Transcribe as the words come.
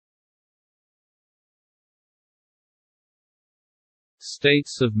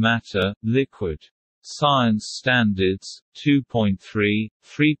States of matter, liquid. Science Standards 2.3,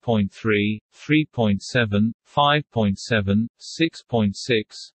 3.3, 3.7, 5.7,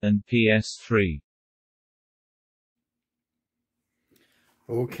 6.6, and PS3.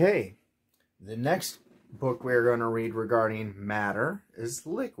 Okay, the next book we're going to read regarding matter is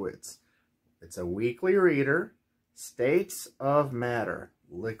liquids. It's a weekly reader, States of Matter,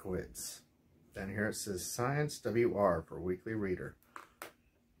 Liquids. Then here it says Science WR for weekly reader.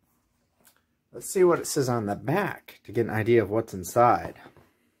 Let's see what it says on the back to get an idea of what's inside.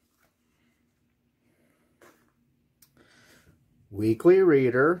 Weekly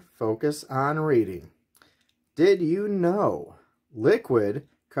reader, focus on reading. Did you know liquid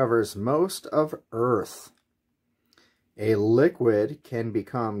covers most of Earth? A liquid can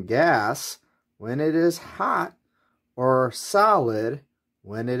become gas when it is hot or solid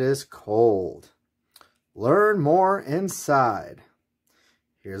when it is cold. Learn more inside.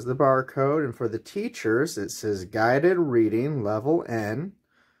 Here's the barcode, and for the teachers, it says Guided Reading Level N,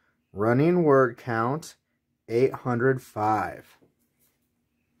 Running Word Count 805.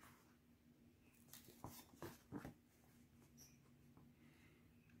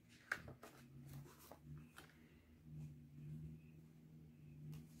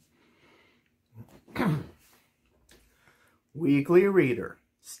 Weekly Reader,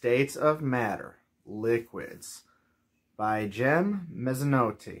 States of Matter, Liquids, by Jem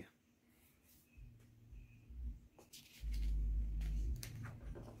Mezzanotte.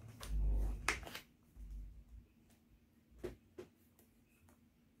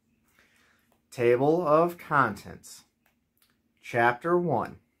 Table of Contents. Chapter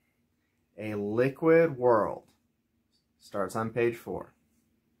 1, A Liquid World, starts on page 4.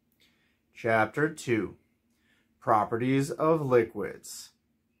 Chapter 2, Properties of Liquids,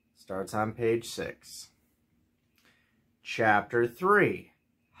 starts on page 6. Chapter 3,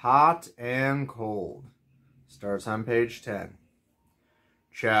 Hot and Cold, starts on page 10.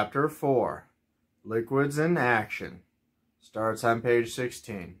 Chapter 4, Liquids in Action, starts on page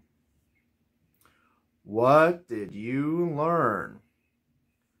 16. What did you learn?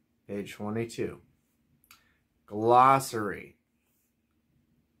 Page 22. Glossary,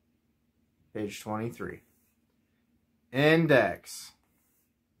 page 23. Index,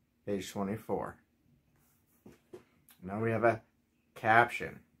 page 24. Now we have a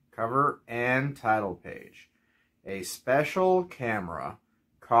caption, cover and title page. A special camera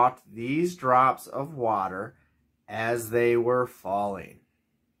caught these drops of water as they were falling.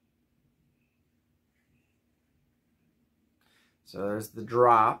 So there's the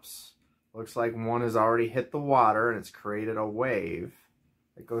drops. Looks like one has already hit the water and it's created a wave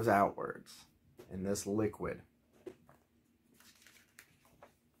that goes outwards in this liquid.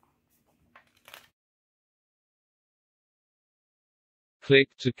 Click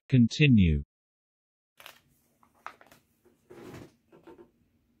to continue.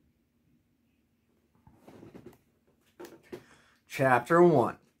 Chapter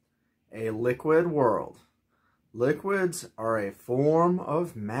 1, A Liquid World. Liquids are a form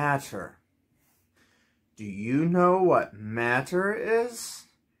of matter. Do you know what matter is?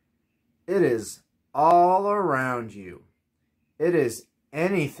 It is all around you. It is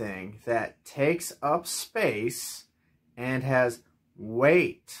anything that takes up space and has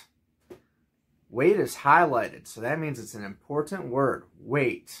weight. Weight is highlighted, so that means it's an important word.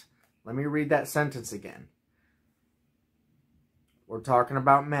 Weight. Let me read that sentence again. We're talking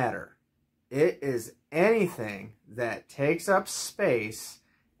about matter. It is anything that takes up space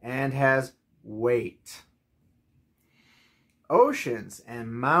and has weight. Oceans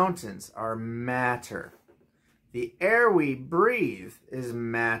and mountains are matter. The air we breathe is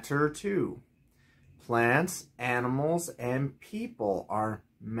matter too. Plants, animals, and people are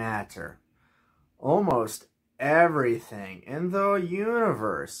matter. Almost everything in the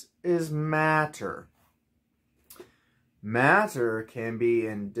universe is matter. Matter can be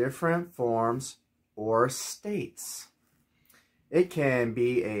in different forms or states. It can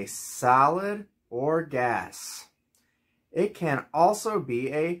be a solid or gas. It can also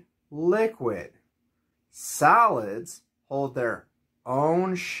be a liquid. Solids hold their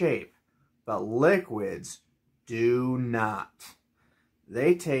own shape, but liquids do not.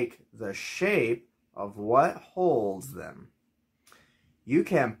 They take the shape of what holds them. You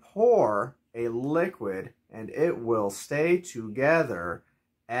can pour a liquid and it will stay together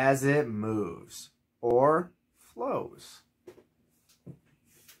as it moves or flows.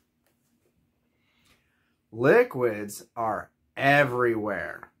 Liquids are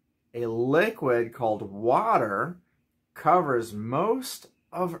everywhere. A liquid called water covers most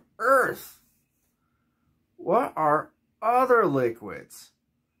of Earth. What are other liquids.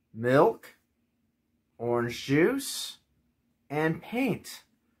 Milk, orange juice, and paint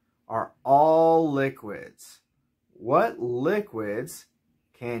are all liquids. What liquids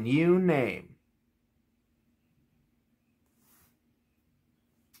can you name?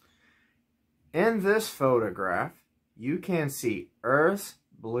 In this photograph, you can see Earth's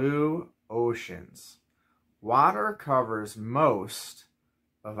blue oceans. Water covers most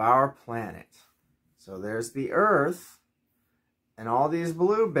of our planet. So there's the Earth, and all these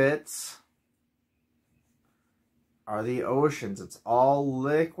blue bits are the oceans. It's all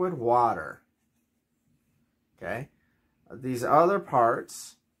liquid water. Okay? These other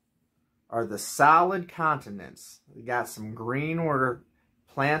parts are the solid continents. We got some green where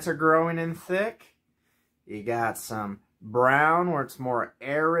plants are growing in thick. You got some brown where it's more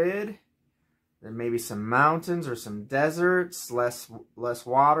arid. Then maybe some mountains or some deserts, less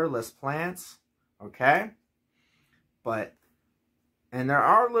water, less plants. Okay? And there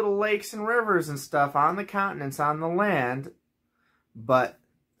are little lakes and rivers and stuff on the continents, on the land, but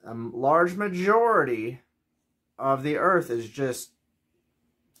a large majority of the earth is just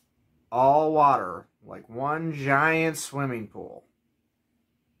all water, like one giant swimming pool.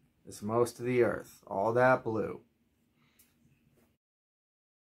 It's most of the earth, all that blue.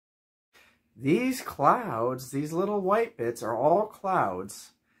 These clouds, these little white bits are all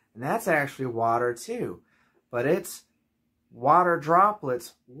clouds, and that's actually water too, but it's water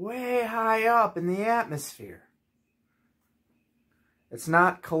droplets way high up in the atmosphere. It's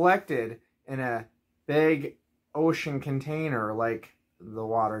not collected in a big ocean container like the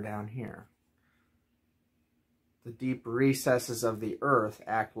water down here. The deep recesses of the earth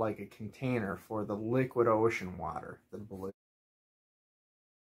act like a container for the liquid ocean water, the blue.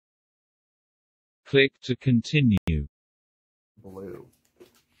 Click to continue. Blue.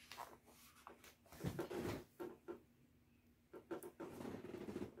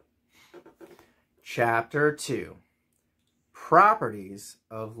 Chapter 2. Properties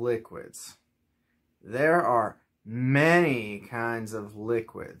of liquids. There are many kinds of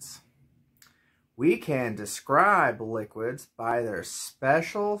liquids. We can describe liquids by their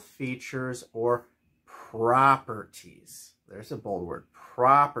special features or properties. There's a bold word,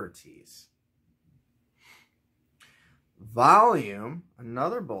 properties. Volume,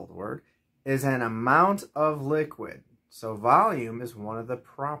 another bold word, is an amount of liquid. So volume is one of the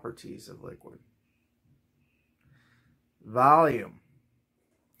properties of liquid. Volume.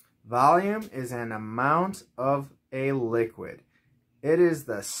 Volume is an amount of a liquid. It is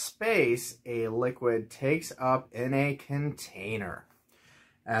the space a liquid takes up in a container.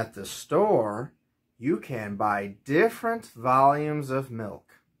 At the store, you can buy different volumes of milk.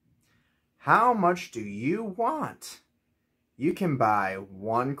 How much do you want? You can buy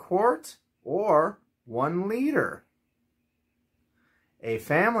 1 quart or 1 liter. A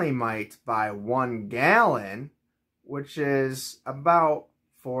family might buy 1 gallon, which is about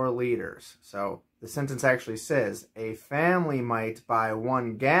 4 liters. So the sentence actually says, a family might buy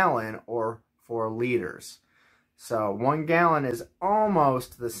 1 gallon or 4 liters. So 1 gallon is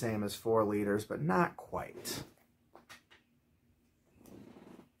almost the same as 4 liters, but not quite.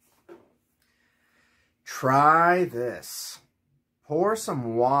 Try this. Pour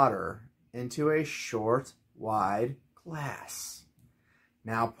some water into a short, wide glass.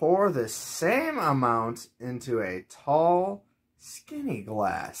 Now pour the same amount into a tall, skinny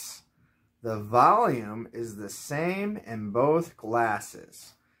glass. The volume is the same in both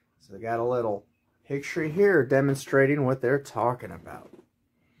glasses. So we got a little picture here demonstrating what they're talking about.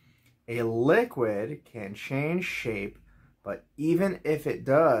 A liquid can change shape, but even if it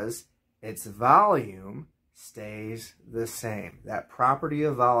does, its volume stays the same. That property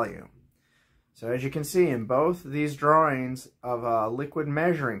of volume. So as you can see in both these drawings of a liquid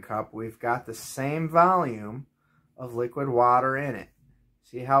measuring cup, we've got the same volume of liquid water in it.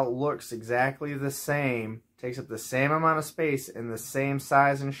 See how it looks exactly the same, takes up the same amount of space in the same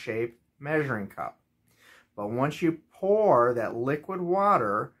size and shape measuring cup. But once you pour that liquid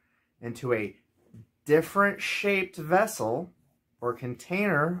water into a different shaped vessel or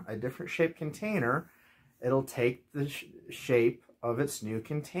container, a different shaped container, it'll take the shape of its new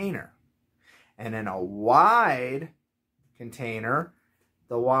container. And in a wide container,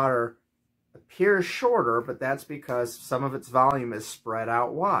 the water appears shorter, but that's because some of its volume is spread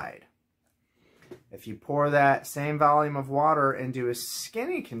out wide. If you pour that same volume of water into a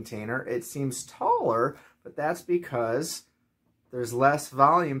skinny container, it seems taller, but that's because there's less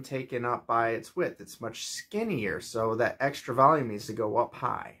volume taken up by its width. It's much skinnier, so that extra volume needs to go up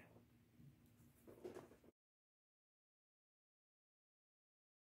high.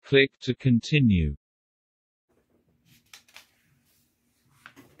 Click to continue.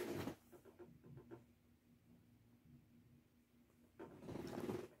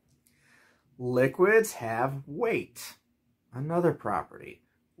 Liquids have weight. Another property.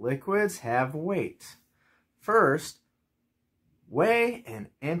 Liquids have weight. First, weigh an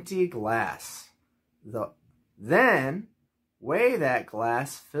empty glass. Then, weigh that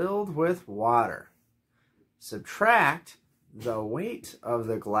glass filled with water. Subtract the weight of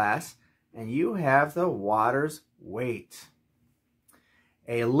the glass, and you have the water's weight.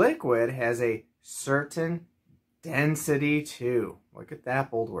 A liquid has a certain density too. Look at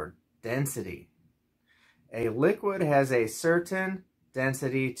that bold word, density. A liquid has a certain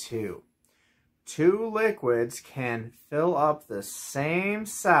density too. Two liquids can fill up the same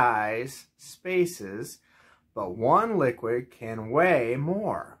size spaces, but one liquid can weigh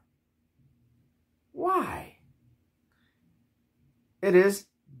more. Why? It is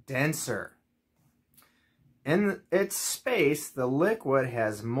denser. In its space, the liquid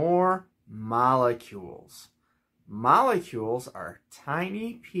has more molecules. Molecules are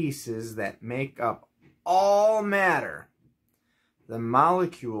tiny pieces that make up all matter. The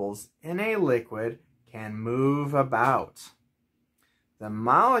molecules in a liquid can move about. The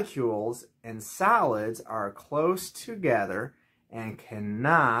molecules in solids are close together and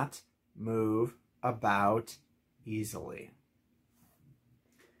cannot move about easily.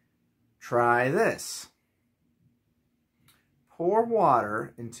 Try this. Pour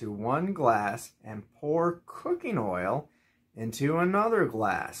water into one glass and pour cooking oil into another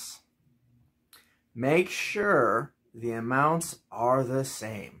glass. Make sure the amounts are the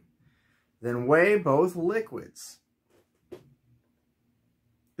same. Then weigh both liquids.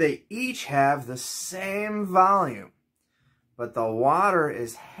 They each have the same volume, but the water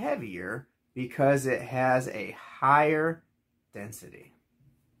is heavier because it has a higher density.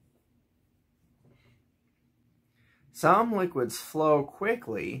 Some liquids flow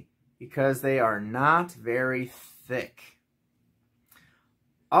quickly because they are not very thick.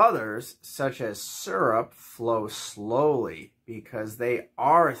 Others, such as syrup, flow slowly because they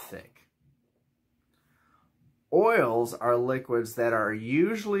are thick. Oils are liquids that are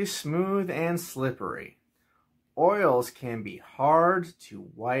usually smooth and slippery. Oils can be hard to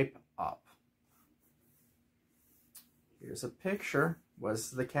wipe up. Here's a picture. What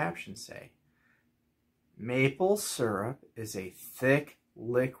does the caption say? Maple syrup is a thick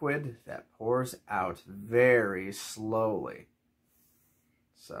liquid that pours out very slowly.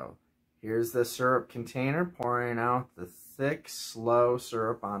 So here's the syrup container pouring out the thick, slow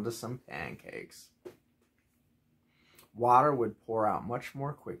syrup onto some pancakes. Water would pour out much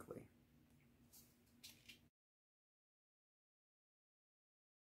more quickly.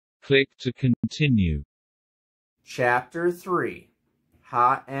 Click to continue. Chapter 3,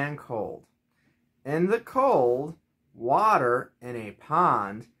 Hot and Cold. In the cold, water in a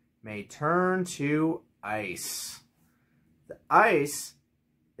pond may turn to ice. The ice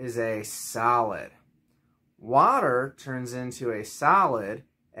is a solid. Water turns into a solid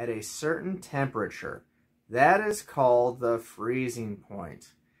at a certain temperature. That is called the freezing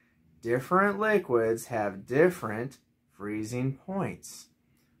point. Different liquids have different freezing points.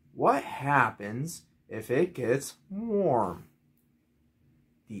 What happens if it gets warm?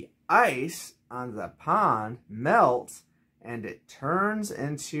 The ice on the pond melts and it turns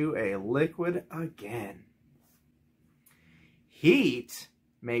into a liquid again. Heat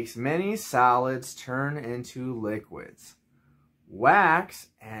makes many solids turn into liquids. Wax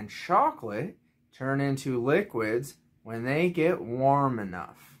and chocolate turn into liquids when they get warm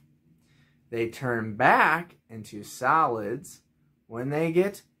enough. They turn back into solids when they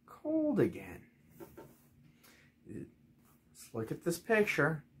get cold again. Let's look at this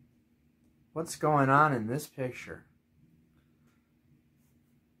picture. What's going on in this picture?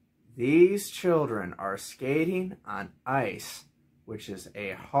 These children are skating on ice, which is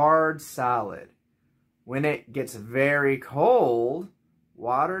a hard solid. When it gets very cold,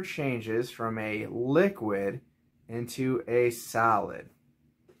 water changes from a liquid into a solid.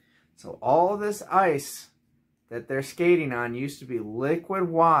 So all this ice that they're skating on used to be liquid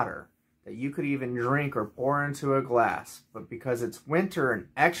water that you could even drink or pour into a glass. But because it's winter and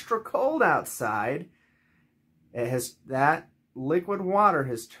extra cold outside, that liquid water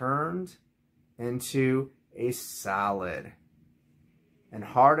has turned into a solid and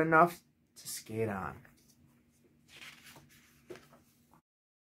hard enough to skate on.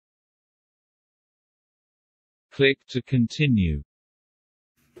 Click to continue.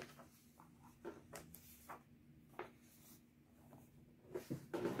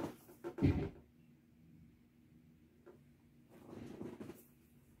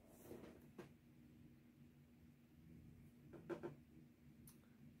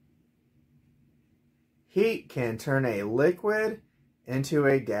 Heat can turn a liquid into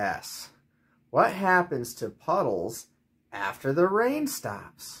a gas. What happens to puddles after the rain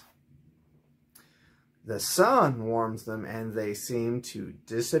stops? The sun warms them and they seem to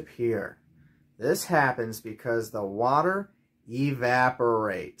disappear. This happens because the water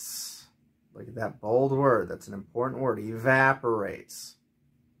evaporates. Look at that bold word. That's an important word. Evaporates.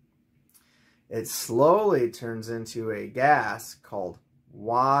 It slowly turns into a gas called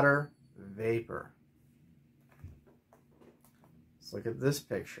water vapor. Let's look at this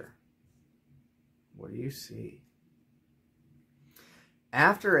picture. What do you see?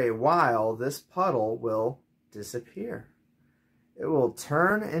 After a while, this puddle will disappear. It will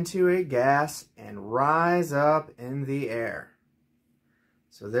turn into a gas and rise up in the air.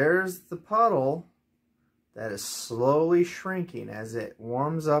 So there's the puddle that is slowly shrinking as it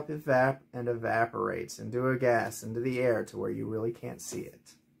warms up and evaporates into a gas, into the air, to where you really can't see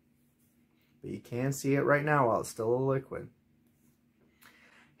it. But you can see it right now while it's still a liquid.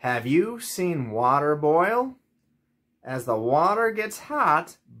 Have you seen water boil? As the water gets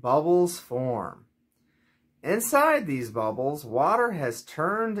hot, bubbles form. Inside these bubbles, water has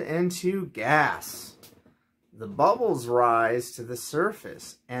turned into gas. The bubbles rise to the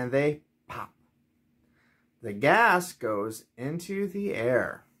surface and they pop. The gas goes into the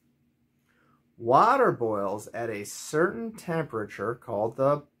air. Water boils at a certain temperature called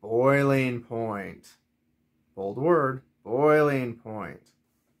the boiling point. Bold word, boiling point.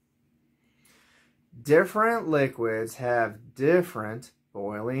 Different liquids have different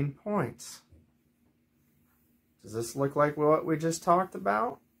boiling points. Does this look like what we just talked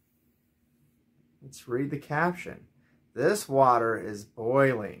about? Let's read the caption. This water is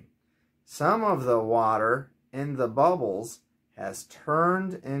boiling. Some of the water in the bubbles has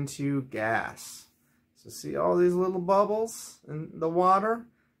turned into gas. So see all these little bubbles in the water?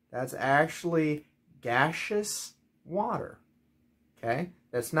 That's actually gaseous water. Okay?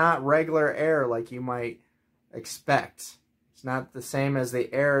 That's not regular air like you might expect. It's not the same as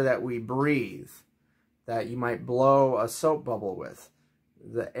the air that we breathe, that you might blow a soap bubble with.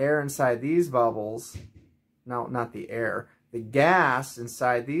 The air inside these bubbles, no, not the air, the gas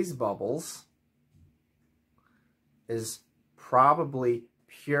inside these bubbles is probably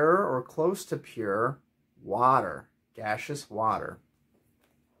pure or close to pure water, gaseous water,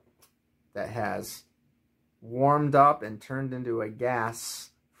 that has warmed up and turned into a gas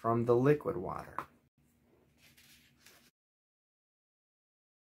from the liquid water.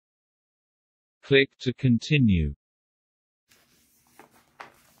 Click to continue.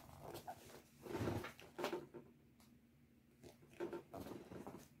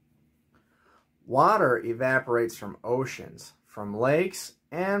 Water evaporates from oceans, from lakes,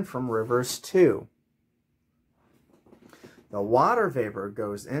 and from rivers too. The water vapor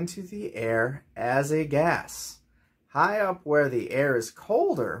goes into the air as a gas. High up where the air is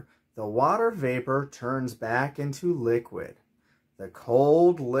colder, the water vapor turns back into liquid. The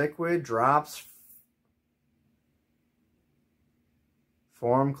cold liquid drops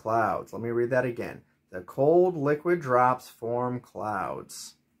form clouds. Let me read that again. The cold liquid drops form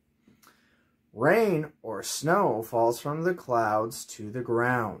clouds. Rain or snow falls from the clouds to the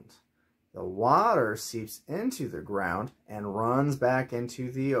ground. The water seeps into the ground and runs back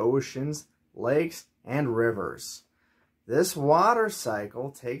into the oceans, lakes, and rivers. This water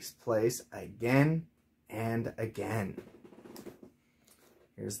cycle takes place again and again.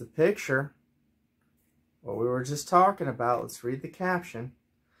 Here's the picture. What we were just talking about. Let's read the caption.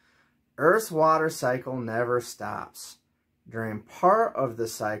 Earth's water cycle never stops. During part of the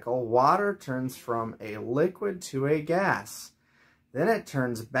cycle, water turns from a liquid to a gas. Then it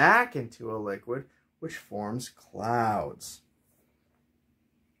turns back into a liquid, which forms clouds.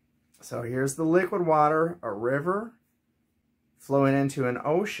 So here's the liquid water, a river flowing into an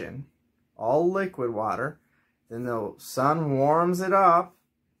ocean, all liquid water. Then the sun warms it up,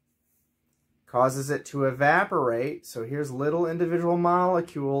 causes it to evaporate. So here's little individual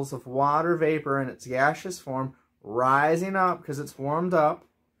molecules of water vapor in its gaseous form rising up because it's warmed up.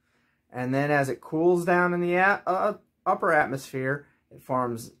 And then as it cools down in the upper atmosphere, it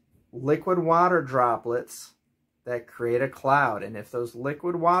forms liquid water droplets that create a cloud. And if those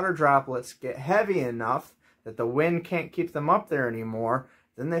liquid water droplets get heavy enough that the wind can't keep them up there anymore,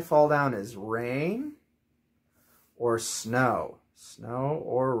 then they fall down as rain or snow. Snow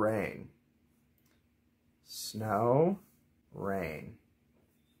or rain. Snow, rain.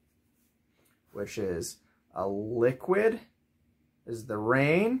 Which is a liquid is the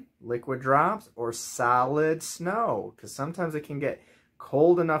rain, liquid drops, or solid snow. Because sometimes it can get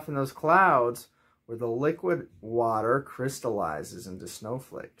cold enough in those clouds where the liquid water crystallizes into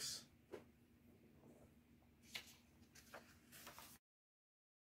snowflakes.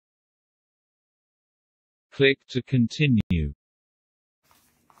 Click to continue.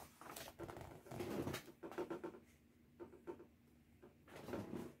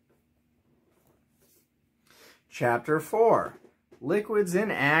 Chapter 4. Liquids in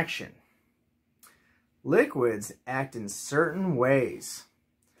action. Liquids act in certain ways.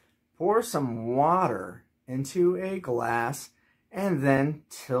 Pour some water into a glass and then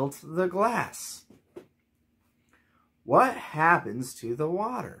tilt the glass. What happens to the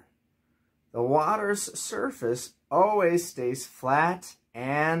water? The water's surface always stays flat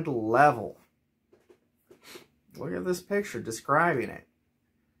and level. Look at this picture describing it.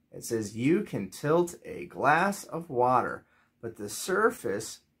 It says you can tilt a glass of water, but the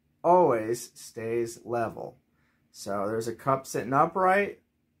surface always stays level. So there's a cup sitting upright,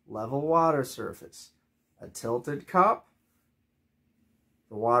 level water surface. A tilted cup,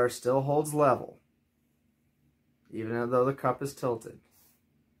 the water still holds level, even though the cup is tilted.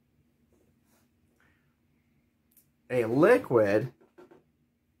 A liquid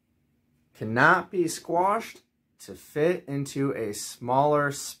cannot be squashed to fit into a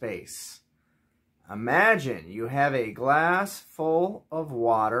smaller space. Imagine you have a glass full of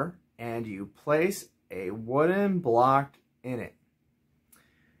water and you place a wooden block in it.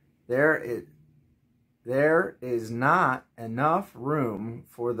 There is not enough room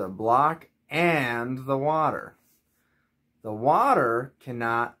for the block and the water. The water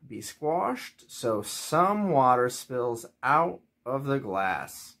cannot be squashed, so some water spills out of the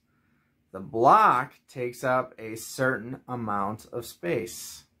glass. The block takes up a certain amount of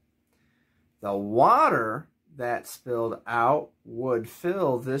space. The water that spilled out would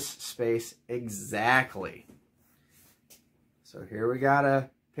fill this space exactly. So here we got a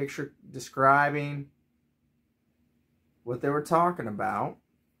picture describing what they were talking about.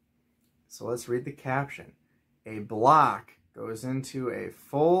 So let's read the caption. A block goes into a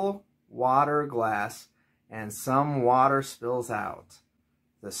full water glass and some water spills out.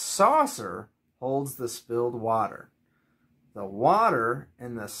 The saucer holds the spilled water. The water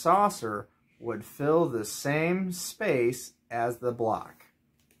in the saucer would fill the same space as the block.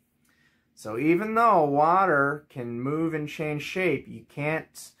 So even though water can move and change shape, you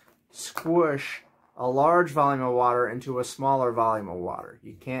can't squish a large volume of water into a smaller volume of water.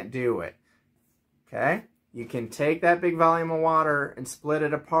 You can't do it. Okay? You can take that big volume of water and split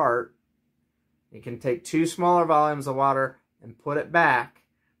it apart. You can take two smaller volumes of water and put it back,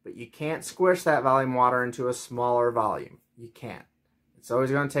 but you can't squish that volume of water into a smaller volume. You can't. It's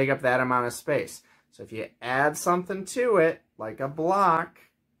always going to take up that amount of space. So if you add something to it, like a block,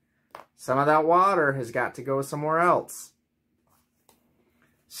 some of that water has got to go somewhere else.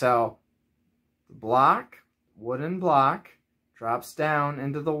 So the block, wooden block, drops down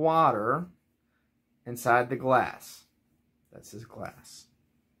into the water inside the glass. That's his glass.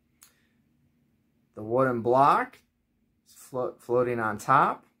 The wooden block is floating on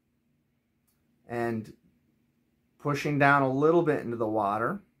top and pushing down a little bit into the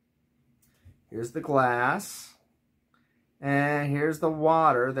water. Here's the glass. And here's the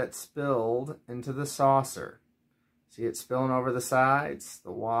water that spilled into the saucer. See it spilling over the sides?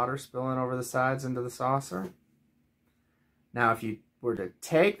 The water spilling over the sides into the saucer. Now if you were to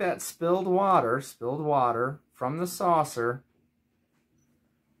take that spilled water from the saucer,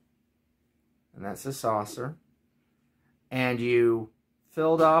 and that's the saucer, and you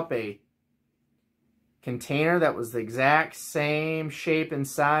filled up a container that was the exact same shape and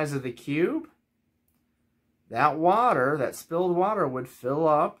size of the cube, that water, that spilled water, would fill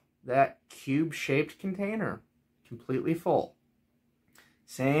up that cube-shaped container completely full.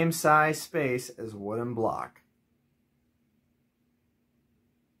 Same size space as wooden block.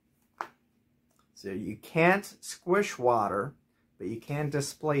 So you can't squish water, but you can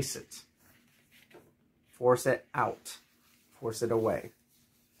displace it. Force it out. Force it away.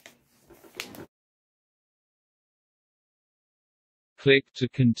 Click to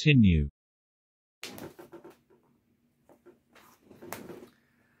continue.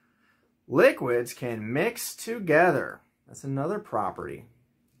 Liquids can mix together. That's another property.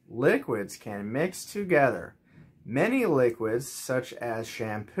 Liquids can mix together. Many liquids, such as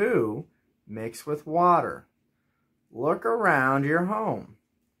shampoo, mix with water. Look around your home.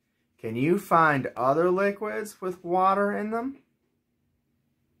 Can you find other liquids with water in them?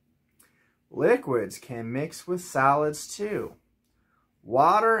 Liquids can mix with solids too.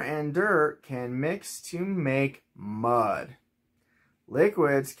 Water and dirt can mix to make mud.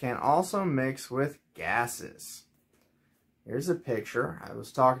 Liquids can also mix with gases. Here's a picture. I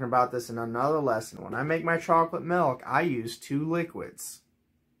was talking about this in another lesson. When I make my chocolate milk, I use two liquids.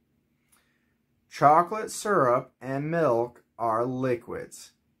 Chocolate syrup and milk are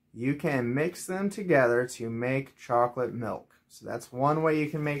liquids. you can mix them together to make chocolate milk. So that's one way you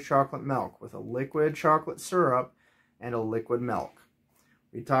can make chocolate milk, with a liquid chocolate syrup and a liquid milk.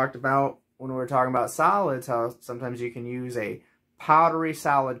 We talked about, when we were talking about solids, how sometimes you can use a powdery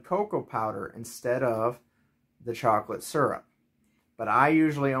solid cocoa powder instead of the chocolate syrup. But I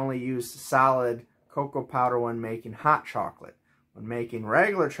usually only use solid cocoa powder when making hot chocolate. When making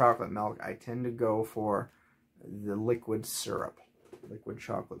regular chocolate milk, I tend to go for the liquid syrup, liquid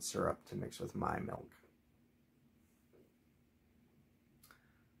chocolate syrup, to mix with my milk.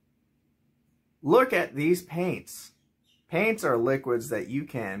 Look at these paints. Paints are liquids that you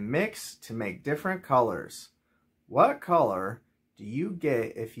can mix to make different colors. What color do you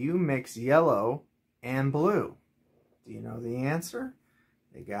get if you mix yellow and blue? Do you know the answer?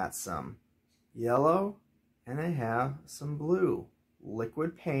 They got some yellow and they have some blue.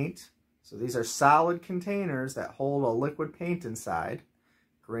 Liquid paint. So these are solid containers that hold a liquid paint inside.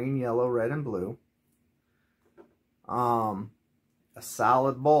 Green, yellow, red, and blue. A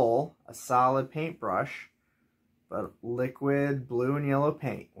solid bowl, a solid paintbrush, but liquid blue and yellow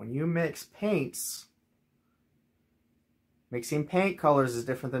paint. When you mix paints, mixing paint colors is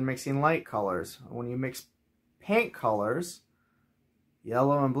different than mixing light colors. When you mix paint colors,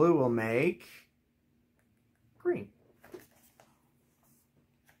 yellow and blue will make green.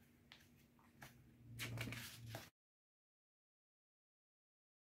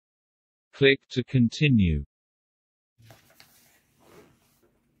 Click to continue.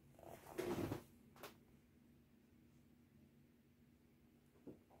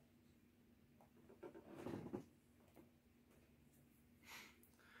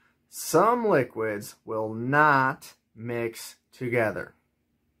 Some liquids will not mix together.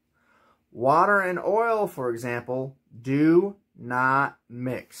 Water and oil, for example, do not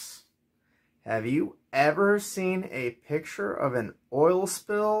mix. Have you ever seen a picture of an oil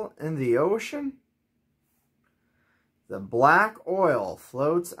spill in the ocean? The black oil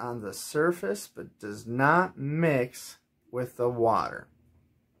floats on the surface but does not mix with the water.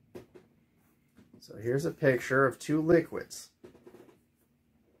 So here's a picture of two liquids.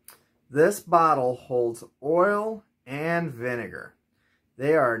 This bottle holds oil and vinegar.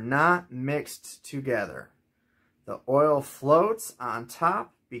 They are not mixed together. The oil floats on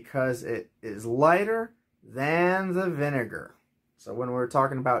top because it is lighter than the vinegar. So when we're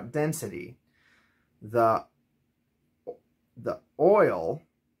talking about density, the oil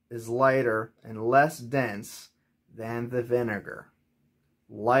is lighter and less dense than the vinegar.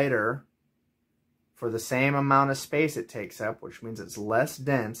 Lighter for the same amount of space it takes up, which means it's less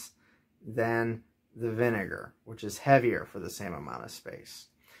dense than the vinegar, which is heavier for the same amount of space.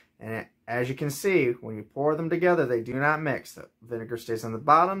 And as you can see, when you pour them together, they do not mix. The vinegar stays on the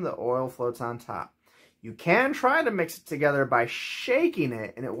bottom, the oil floats on top. You can try to mix it together by shaking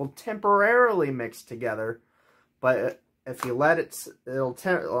it, and it will temporarily mix together. But if you let it,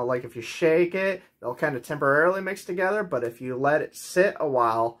 like if you shake it, they'll kind of temporarily mix together. But if you let it sit a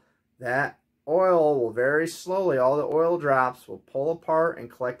while, that oil will very slowly, all the oil drops will pull apart and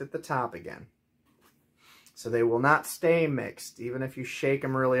collect at the top again. So they will not stay mixed, even if you shake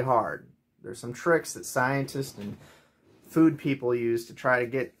them really hard. There's some tricks that scientists and food people use to try to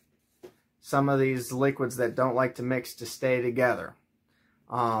get some of these liquids that don't like to mix to stay together.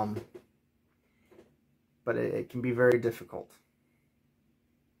 But it can be very difficult.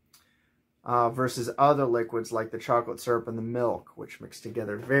 Versus other liquids like the chocolate syrup and the milk, which mix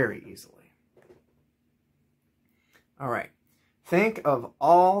together very easily. All right, think of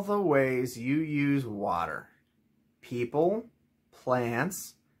all the ways you use water. People,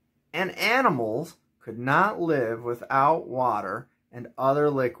 plants, and animals could not live without water and other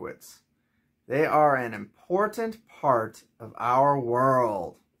liquids. They are an important part of our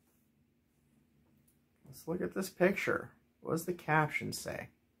world. Let's look at this picture. What does the caption say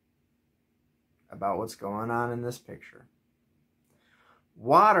about what's going on in this picture?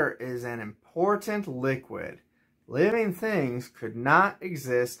 Water is an important liquid. Living things could not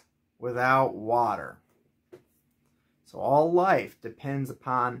exist without water. So all life depends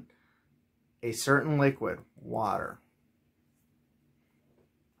upon a certain liquid, water.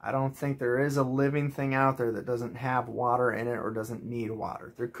 I don't think there is a living thing out there that doesn't have water in it or doesn't need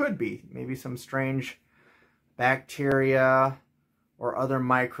water. There could be, maybe some strange bacteria or other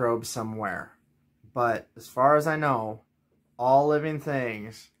microbes somewhere. But as far as I know, all living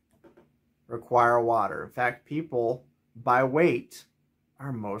things require water. In fact, people by weight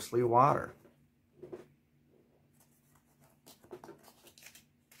are mostly water.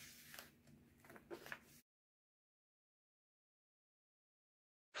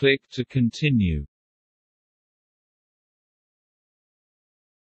 Click to continue.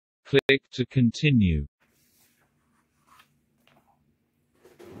 Click to continue.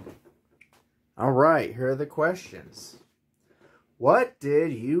 All right, here are the questions. What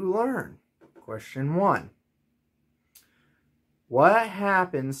did you learn? Question 1. What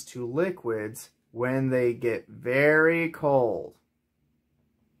happens to liquids when they get very cold?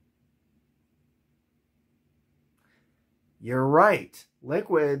 You're right.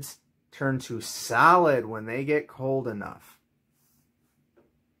 Liquids turn to solid when they get cold enough.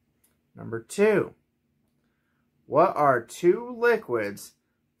 Number 2. What are 2 liquids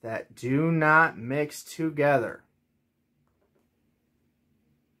that do not mix together?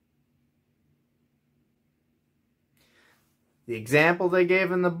 The example they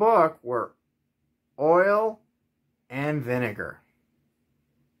gave in the book were oil and vinegar.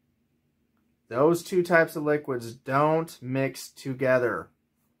 Those 2 types of liquids don't mix together.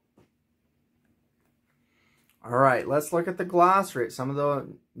 All right, let's look at the glossary, some of the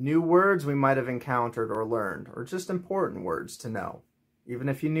new words we might have encountered or learned, or just important words to know, even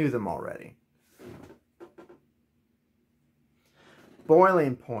if you knew them already.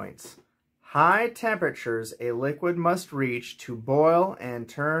 Boiling points. High temperatures a liquid must reach to boil and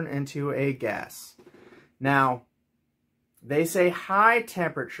turn into a gas. Now, they say high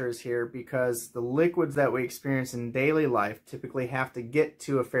temperatures here because the liquids that we experience in daily life typically have to get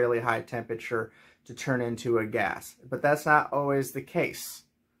to a fairly high temperature to turn into a gas. But that's not always the case.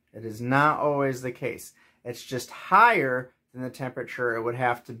 It is not always the case. It's just higher than the temperature it would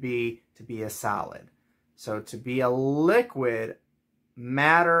have to be a solid. So to be a liquid,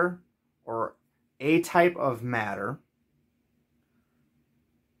 matter or a type of matter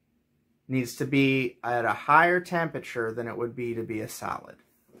needs to be at a higher temperature than it would be to be a solid.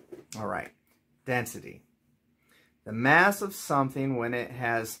 All right, density. The mass of something when it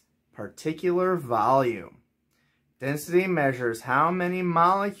has particular volume. Density measures how many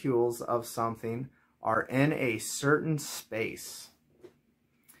molecules of something are in a certain space.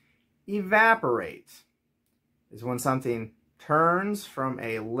 Evaporate is when something turns from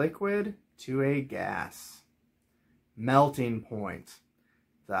a liquid to a gas. Melting point.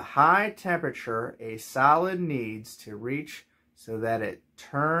 The high temperature a solid needs to reach so that it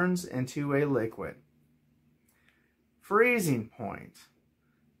turns into a liquid. Freezing point.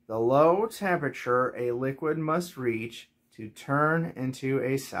 The low temperature a liquid must reach to turn into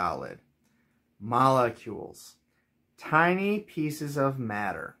a solid. Molecules. Tiny pieces of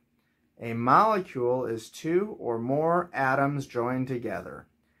matter. A molecule is 2 or more atoms joined together.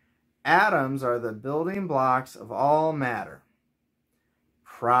 Atoms are the building blocks of all matter.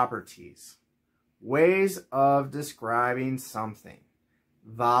 Properties. Ways of describing something.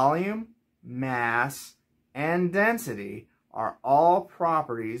 Volume, mass, and density are all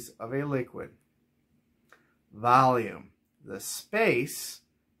properties of a liquid. Volume. The space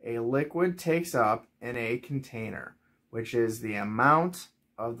a liquid takes up in a container, which is the amount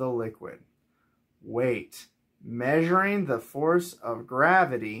of the liquid. Weight. Measuring the force of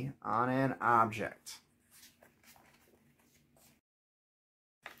gravity on an object.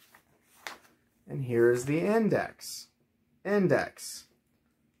 And here's the index. Index.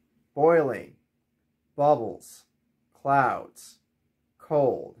 Boiling. Bubbles. Clouds.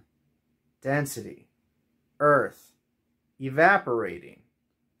 Cold. Density. Earth. Evaporating.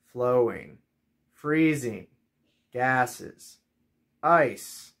 Flowing. Freezing. Gases.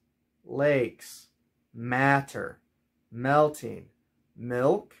 Ice. Lakes. Matter. Melting.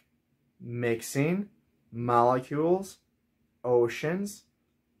 Milk. Mixing. Molecules. Oceans.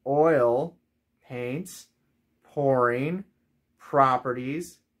 Oil. Paints. Pouring.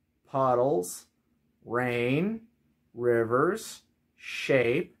 Properties. Puddles. Rain. Rivers.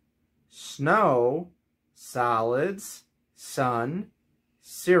 Shape. Snow. Solids. Sun.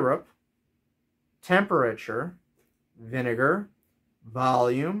 Syrup. Temperature. Vinegar.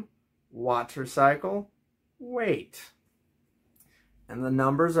 Volume. Water cycle. Weight. And the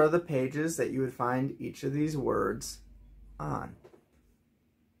numbers are the pages that you would find each of these words on.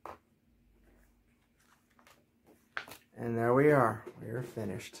 And there we are. We are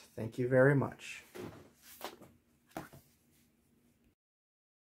finished. Thank you very much.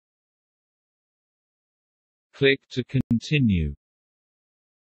 Click to continue.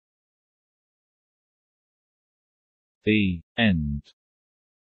 The end.